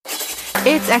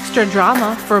It's extra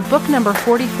drama for book number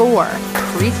 44,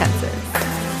 Pretenses.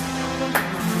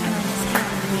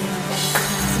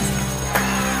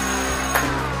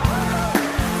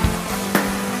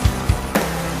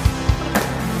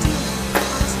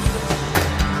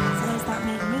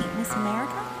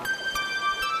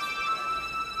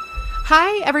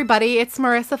 Hi, everybody. It's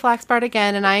Marissa Flaxbart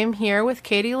again, and I am here with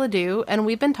Katie Ledoux, and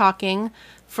we've been talking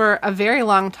for a very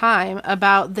long time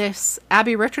about this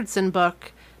Abby Richardson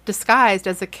book disguised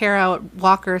as a Kara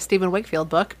Walker Stephen Wakefield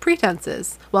book,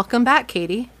 Pretenses. Welcome back,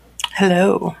 Katie.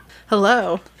 Hello.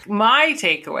 Hello. My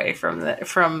takeaway from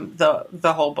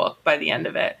the whole book by the end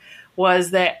of it was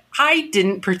that I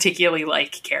didn't particularly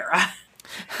like Kara.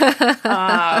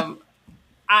 I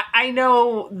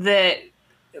know that,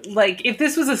 like, if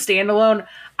this was a standalone,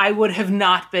 I would have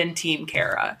not been Team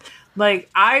Kara. Like,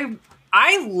 I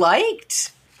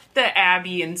liked the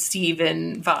Abby and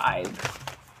Steven vibe.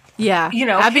 Yeah. You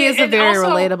know, Abby is a very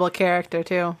also, relatable character,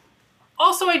 too.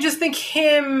 Also, I just think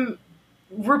him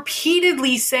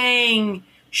repeatedly saying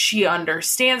she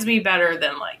understands me better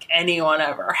than, like, anyone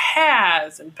ever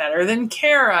has, and better than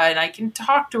Kara, and I can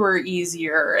talk to her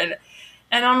easier.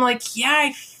 And I'm like, yeah,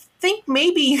 I think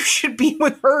maybe you should be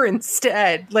with her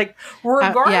instead. Like,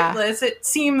 regardless, It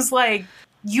seems like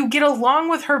you get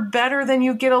along with her better than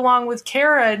you get along with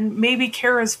Kara, and maybe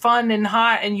Kara's fun and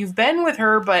hot and you've been with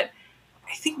her, but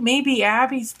I think maybe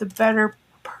Abby's the better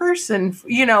person.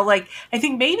 You know, like, I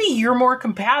think maybe you're more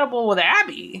compatible with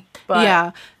Abby. But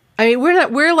yeah. I mean,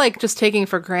 we're like just taking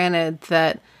for granted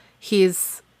that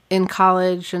he's in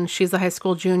college and she's a high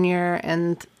school junior,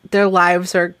 and their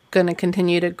lives are going to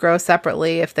continue to grow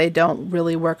separately if they don't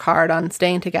really work hard on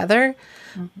staying together.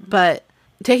 Mm-hmm. But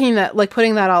taking that, like,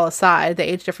 putting that all aside, the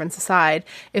age difference aside,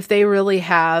 if they really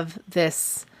have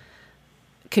this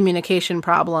communication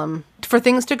problem, for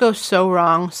things to go so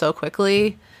wrong so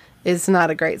quickly is not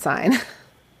a great sign.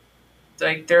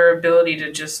 Like, their ability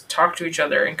to just talk to each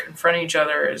other and confront each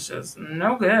other is just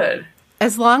no good.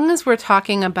 As long as we're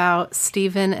talking about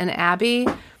Steven and Abby,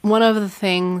 one of the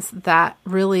things that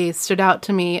really stood out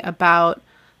to me about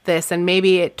this, and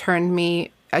maybe it turned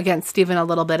me against Steven a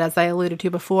little bit, as I alluded to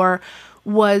before,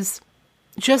 was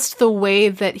just the way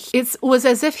that it was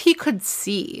as if he could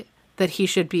see that he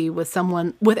should be with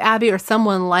someone, with Abby or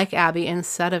someone like Abby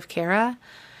instead of Kara.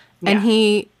 Yeah. And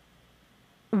he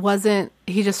wasn't,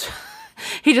 he just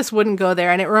wouldn't go there.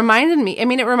 And it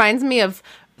reminds me of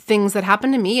things that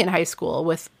happened to me in high school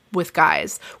with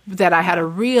guys that I had a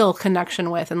real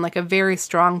connection with and like a very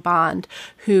strong bond,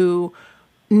 who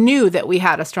knew that we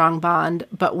had a strong bond,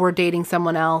 but were dating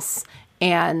someone else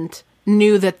and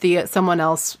knew that the someone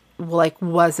else, like,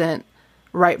 wasn't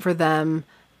right for them,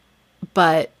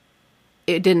 but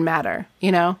it didn't matter,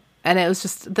 you know? And it was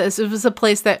just this. It was a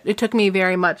place that it took me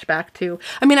very much back to.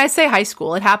 I mean, I say high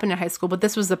school. It happened in high school, but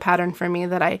this was a pattern for me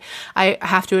that I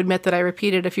have to admit that I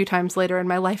repeated a few times later in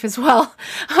my life as well,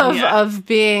 of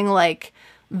being like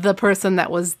the person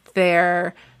that was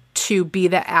there to be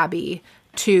the Abby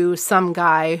to some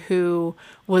guy who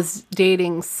was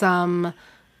dating some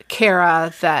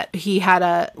Kara that he had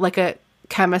a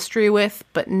chemistry with,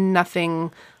 but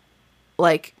nothing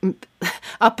like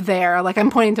up there. Like, I'm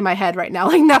pointing to my head right now,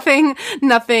 like nothing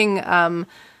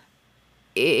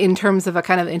in terms of a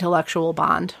kind of intellectual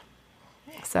bond.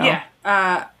 So so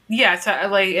I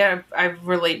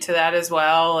relate to that as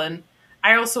well. And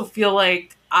I also feel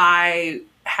like I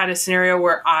had a scenario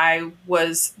where I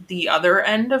was the other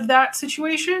end of that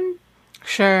situation.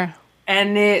 Sure.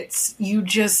 And you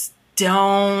just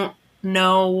don't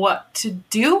know what to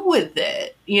do with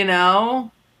it, you know?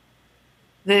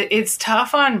 It's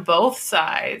tough on both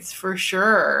sides, for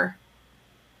sure.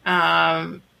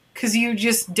 Because you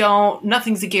just don't,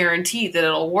 nothing's a guarantee that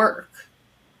it'll work.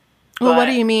 Well, what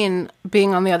do you mean,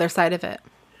 being on the other side of it?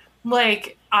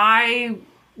 Like, I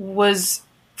was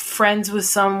friends with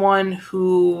someone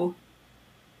who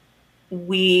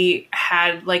we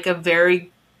had, like, a very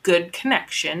good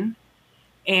connection.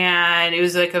 And it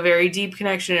was, like, a very deep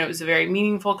connection. It was a very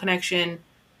meaningful connection.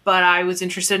 But I was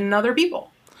interested in other people.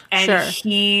 And sure.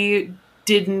 He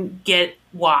didn't get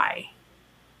why.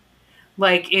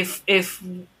 Like, if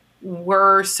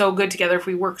we're so good together, if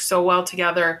we work so well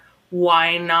together,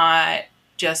 why not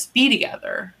just be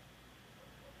together?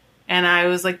 And I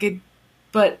was like,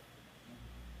 but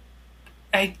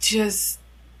I just,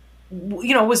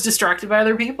 was distracted by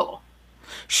other people.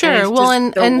 Sure. Well,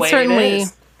 and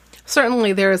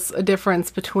certainly there's a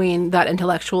difference between that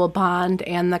intellectual bond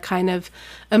and the kind of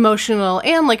emotional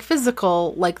and like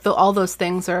physical, like all those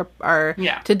things are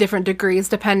to different degrees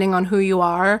depending on who you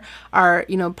are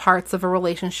parts of a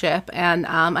relationship. And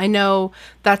I know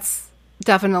that's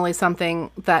definitely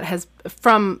something that has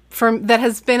that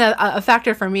has been a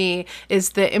factor for me,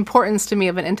 is the importance to me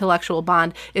of an intellectual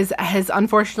bond has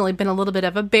unfortunately been a little bit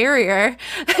of a barrier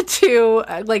to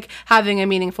like having a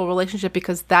meaningful relationship,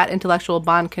 because that intellectual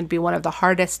bond can be one of the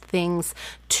hardest things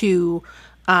to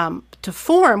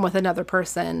form with another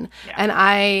person. Yeah. And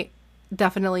I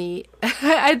definitely,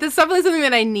 it's definitely something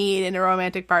that I need in a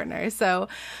romantic partner. So,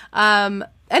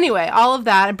 anyway, all of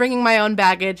that, I'm bringing my own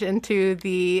baggage into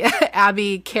the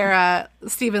Abby, Kara,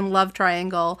 Stephen love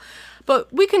triangle.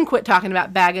 But we can quit talking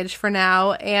about baggage for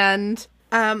now. And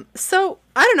so,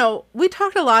 I don't know, we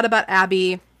talked a lot about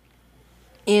Abby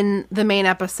in the main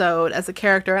episode as a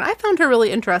character, and I found her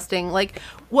really interesting. Like,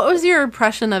 what was your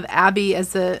impression of Abby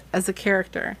as a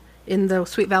character in the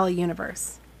Sweet Valley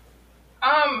universe?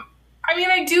 I mean,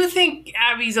 I do think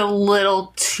Abby's a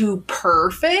little too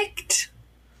perfect.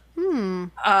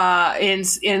 In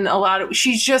a lot of,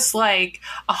 she's just like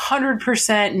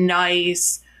 100%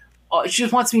 nice. She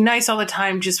just wants to be nice all the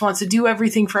time. Just wants to do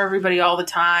everything for everybody all the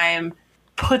time.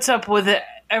 Puts up with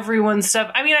everyone's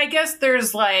stuff. I mean, I guess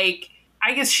there's like,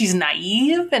 I guess she's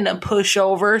naive and a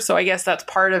pushover, so I guess that's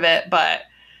part of it. But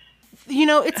you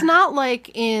know, it's not like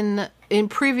in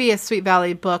previous Sweet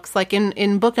Valley books, like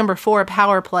in book number 4,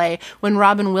 Power Play, when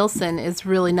Robin Wilson is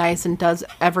really nice and does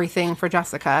everything for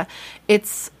Jessica.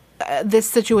 It's this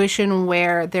situation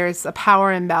where there's a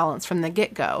power imbalance from the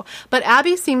get-go. But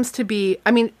Abby seems to be,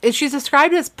 I mean, she's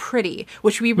described as pretty,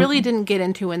 which we really didn't get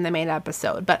into in the main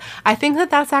episode. But I think that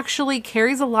that's actually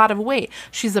carries a lot of weight.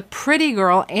 She's a pretty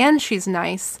girl and she's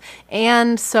nice.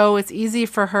 And so it's easy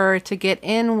for her to get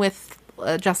in with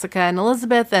Jessica and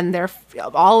Elizabeth and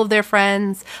all of their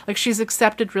friends. Like, she's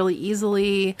accepted really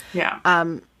easily. Yeah.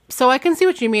 So I can see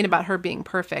what you mean about her being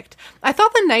perfect. I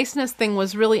thought the niceness thing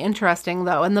was really interesting,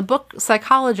 though, and the book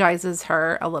psychologizes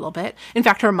her a little bit. In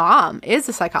fact, her mom is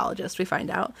a psychologist, we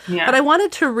find out. Yeah. But I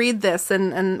wanted to read this,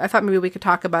 and I thought maybe we could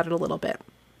talk about it a little bit.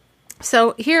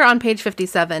 So here on page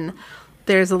 57,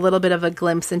 there's a little bit of a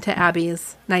glimpse into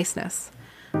Abby's niceness.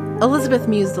 Elizabeth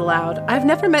mused aloud. I've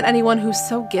never met anyone who's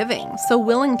so giving, so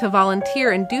willing to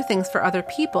volunteer and do things for other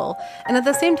people, and at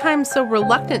the same time so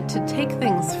reluctant to take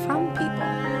things from people.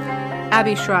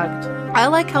 Abby shrugged. I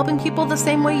like helping people the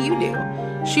same way you do.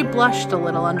 She blushed a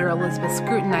little under Elizabeth's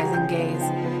scrutinizing gaze.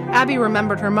 Abby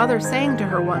remembered her mother saying to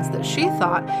her once that she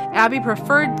thought Abby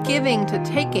preferred giving to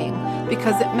taking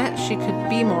because it meant she could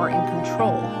be more in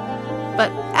control.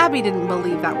 But Abby didn't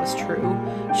believe that was true.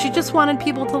 She just wanted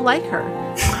people to like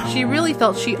her. She really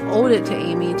felt she owed it to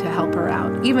Amy to help her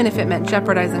out, even if it meant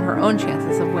jeopardizing her own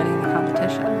chances of winning the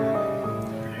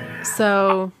competition.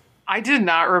 So I did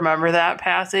not remember that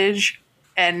passage,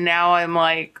 and now I'm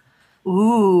like,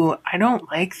 ooh, I don't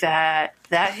like that.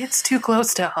 That hits too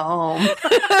close to home.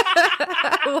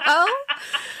 Well,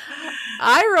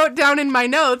 I wrote down in my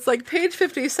notes, like, page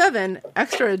 57,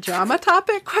 extra drama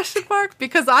topic, ?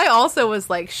 Because I also was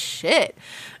like, shit,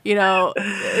 you know,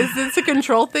 is this a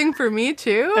control thing for me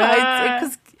too?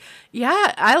 Because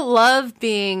I love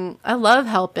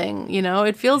helping, you know,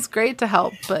 it feels great to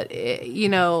help, but you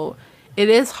know, it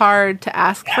is hard to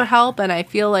ask for help. And I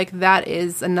feel like that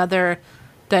is another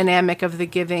dynamic of the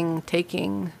giving,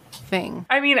 taking thing.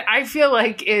 I mean, I feel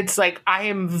like it's like I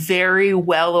am very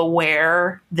well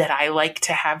aware that I like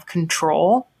to have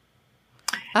control.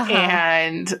 Uh-huh.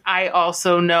 And I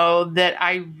also know that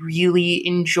I really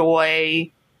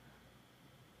enjoy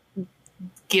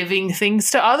giving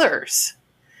things to others.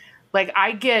 Like,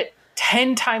 I get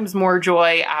 10 times more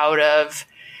joy out of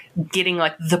getting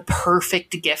like the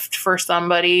perfect gift for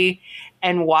somebody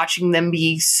and watching them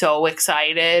be so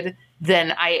excited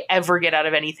than I ever get out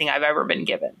of anything I've ever been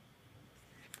given.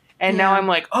 And now I'm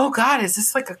like, oh God, is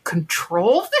this like a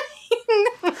control thing?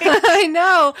 I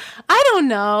know. I don't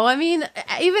know. I mean,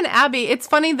 even Abby, it's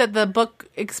funny that the book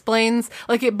explains,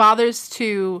 like, it bothers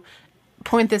to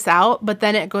point this out, but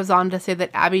then it goes on to say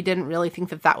that Abby didn't really think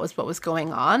that that was what was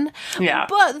going on. Yeah.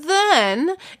 But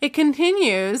then it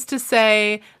continues to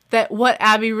say that what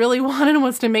Abby really wanted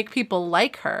was to make people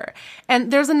like her.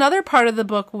 And there's another part of the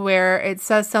book where it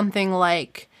says something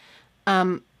like,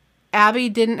 Abby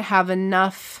didn't have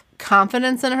enough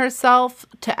confidence in herself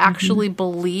to actually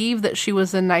believe that she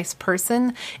was a nice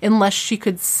person unless she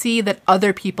could see that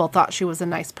other people thought she was a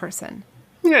nice person.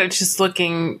 Yeah, it's just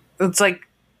looking, it's like,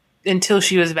 until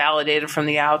she was validated from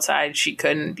the outside, she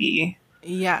couldn't be.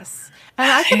 Yes.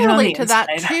 And I can relate to that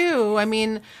too. I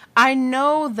mean, I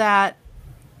know that,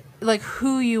 like,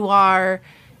 who you are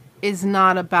is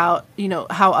not about, you know,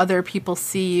 how other people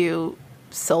see you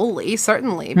solely,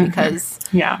 certainly, because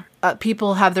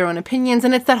people have their own opinions,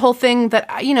 and it's that whole thing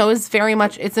that, you know, is very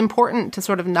much, it's important to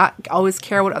sort of not always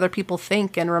care what other people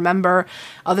think and remember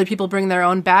other people bring their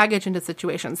own baggage into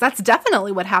situations. That's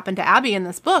definitely what happened to Abby in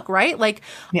this book, right? Like,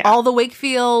 all the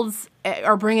Wakefields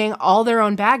are bringing all their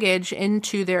own baggage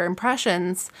into their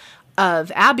impressions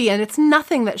of Abby, and it's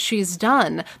nothing that she's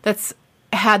done that's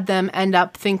had them end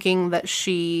up thinking that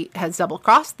she has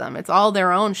double-crossed them. It's all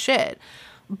their own shit.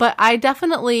 But I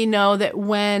definitely know that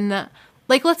when,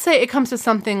 like, let's say it comes to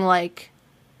something like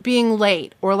being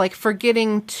late or like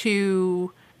forgetting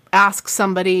to ask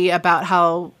somebody about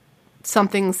how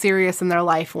something serious in their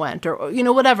life went, or, you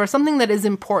know, whatever, something that is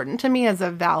important to me as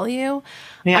a value.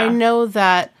 I know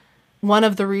that one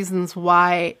of the reasons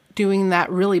why doing that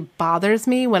really bothers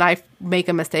me when I make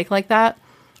a mistake like that,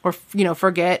 or, you know,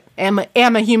 forget, am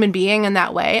a human being in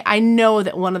that way. I know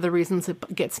that one of the reasons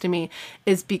it gets to me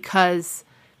is because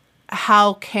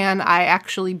how can I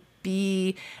actually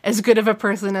be as good of a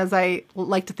person as I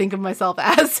like to think of myself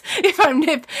as if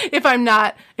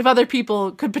other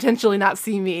people could potentially not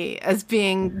see me as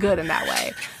being good in that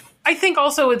way. I think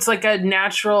also it's like a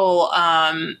natural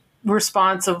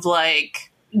response of like,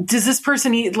 does this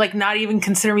person like not even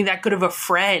consider me that good of a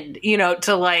friend, you know,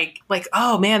 to like,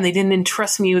 oh man, they didn't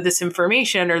entrust me with this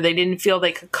information, or they didn't feel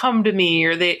they could come to me,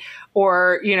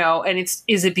 or, you know, and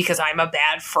is it because I'm a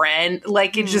bad friend?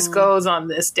 Like, it just goes on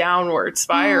this downward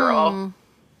spiral.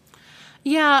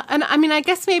 Yeah. And I mean, I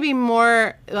guess maybe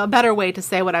a better way to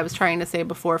say what I was trying to say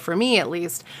before, for me at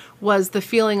least, was the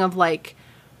feeling of like,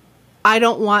 I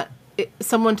don't want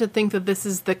someone to think that this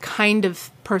is the kind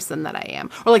of person that I am,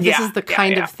 or like this is the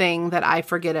kind of thing that I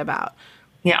forget about.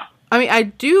 Yeah. I mean, I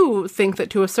do think that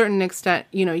to a certain extent,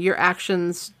 you know, your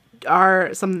actions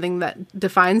are something that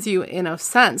defines you in a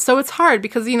sense. So it's hard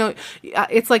because, you know,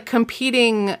 it's like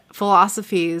competing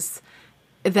philosophies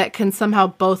that can somehow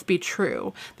both be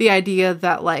true. The idea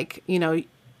that, like, you know,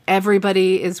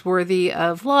 everybody is worthy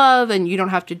of love and you don't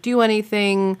have to do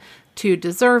anything to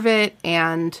deserve it,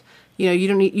 and, you know,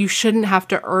 you shouldn't have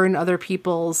to earn other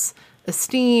people's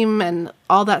esteem and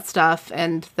all that stuff,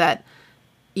 and that,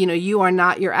 you know, you are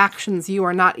not your actions, you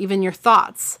are not even your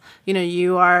thoughts. You know,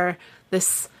 you are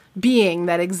this being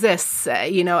that exists,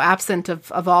 you know, absent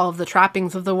of all of the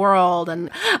trappings of the world. And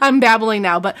I'm babbling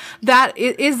now, but that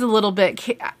is a little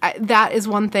bit, that is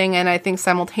one thing. And I think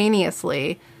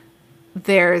simultaneously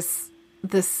there's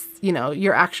this, you know,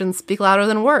 your actions speak louder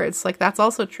than words. Like, that's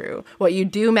also true. What you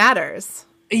do matters.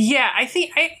 Yeah, I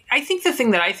think the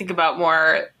thing that I think about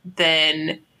more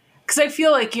than, because I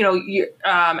feel like, you know,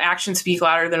 actions speak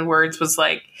louder than words was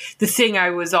like the thing I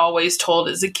was always told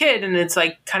as a kid, and it's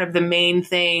like kind of the main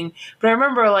thing. But I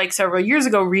remember like several years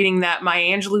ago reading that Maya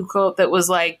Angelou quote that was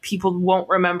like, people won't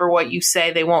remember what you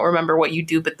say, they won't remember what you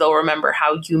do, but they'll remember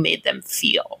how you made them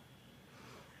feel.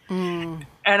 And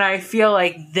I feel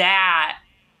like that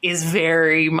is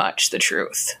very much the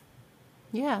truth.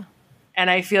 Yeah. And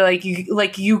I feel like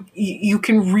you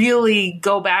can really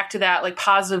go back to that, like,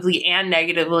 positively and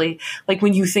negatively. Like,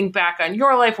 when you think back on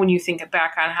your life, when you think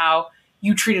back on how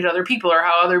you treated other people or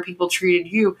how other people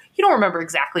treated you, you don't remember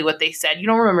exactly what they said. You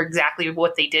don't remember exactly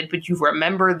what they did, but you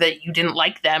remember that you didn't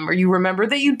like them, or you remember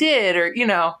that you did, or, you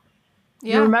know,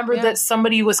 you remember that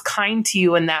somebody was kind to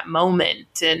you in that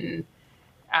moment. And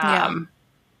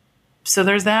so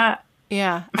there's that.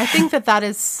 Yeah, I think that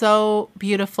is so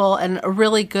beautiful and a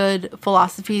really good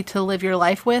philosophy to live your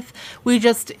life with. We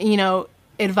just, you know,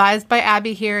 advised by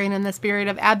Abby here, and in the spirit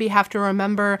of Abby, have to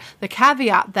remember the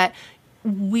caveat that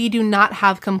we do not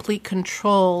have complete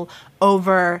control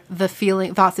over the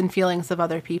thoughts and feelings of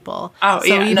other people. So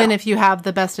even if you have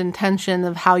the best intention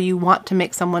of how you want to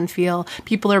make someone feel,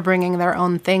 people are bringing their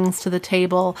own things to the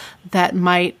table that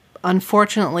might,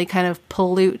 unfortunately, kind of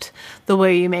pollute the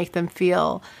way you make them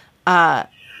feel. That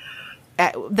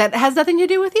has nothing to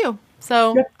do with you.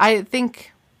 So I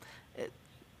think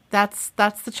that's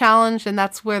the challenge, and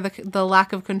that's where the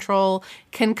lack of control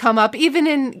can come up, even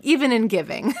in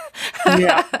giving.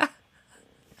 Yeah.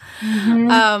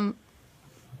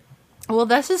 Well,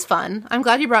 this is fun. I'm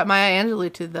glad you brought Maya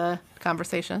Angelou to the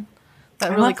conversation.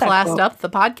 That really classed up the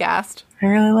podcast. I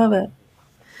really love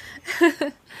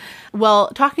it. Well,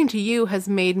 talking to you has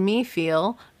made me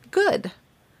feel good.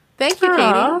 Thank you,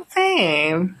 Katie.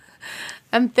 Same.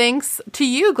 And thanks to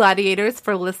you, Gladiators,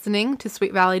 for listening to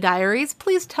Sweet Valley Diaries.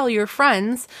 Please tell your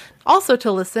friends also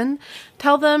to listen.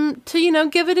 Tell them to, you know,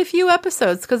 give it a few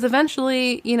episodes, because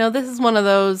eventually, you know, this is one of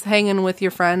those hanging with your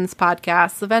friends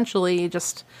podcasts. Eventually, you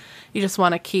just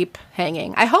want to keep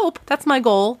hanging. I hope. That's my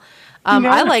goal.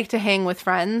 I like to hang with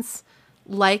friends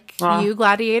like you,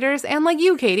 Gladiators, and like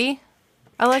you, Katie.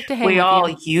 I like to hang We with all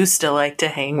you. used to like to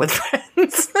hang with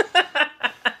friends.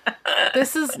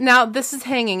 This is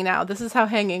hanging now. This is how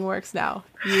hanging works now.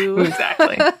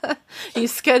 Exactly. You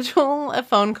schedule a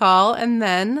phone call and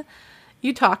then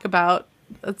you talk about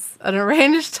it's an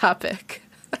arranged topic.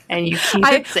 And you keep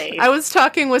it safe. I was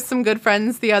talking with some good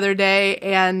friends the other day,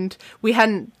 and we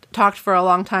hadn't talked for a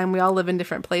long time. We all live in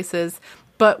different places,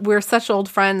 but we're such old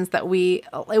friends that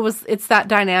it's that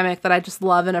dynamic that I just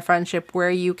love in a friendship where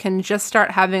you can just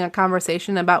start having a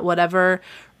conversation about whatever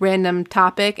random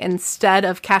topic instead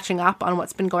of catching up on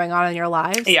what's been going on in your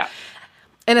lives. Yeah.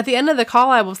 And at the end of the call,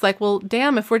 I was like, well,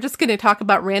 damn, if we're just going to talk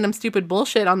about random stupid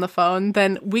bullshit on the phone,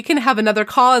 then we can have another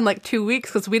call in like 2 weeks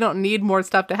because we don't need more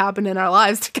stuff to happen in our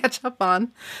lives to catch up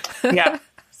on. Yeah.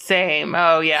 Same.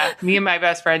 Oh, yeah. Me and my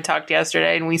best friend talked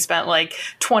yesterday, and we spent like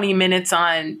 20 minutes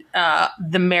on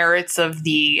the merits of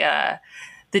the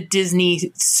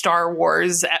Disney Star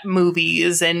Wars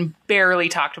movies and barely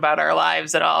talked about our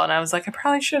lives at all. And I was like, I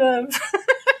probably should have.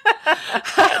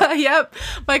 Yep.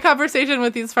 My conversation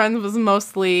with these friends was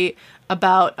mostly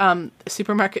about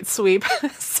supermarket sweep.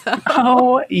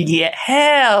 Oh, yeah.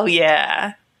 Hell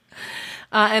yeah.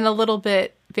 And a little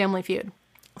bit Family Feud.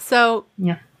 So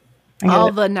Yeah.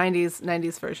 all the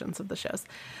 90s versions of the shows.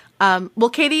 Well,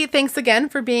 Katie, thanks again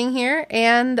for being here.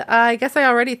 And I guess I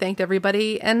already thanked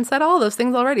everybody and said all those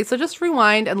things already. So just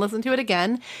rewind and listen to it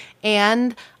again.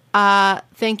 And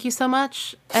thank you so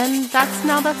much. And that's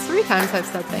 3 times I've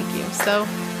said thank you. So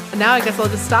now I guess I'll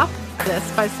just stop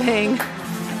this by saying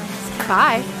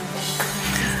bye.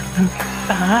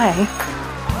 Bye.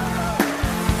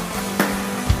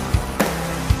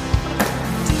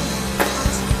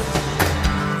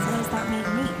 So does that make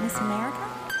me Miss America?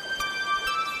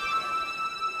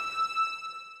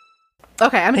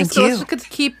 Okay, Thank you.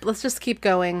 let's just keep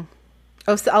going.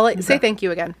 Oh, so say thank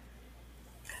you again.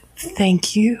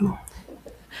 Thank you.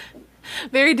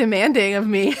 Very demanding of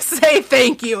me. Say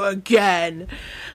thank you again.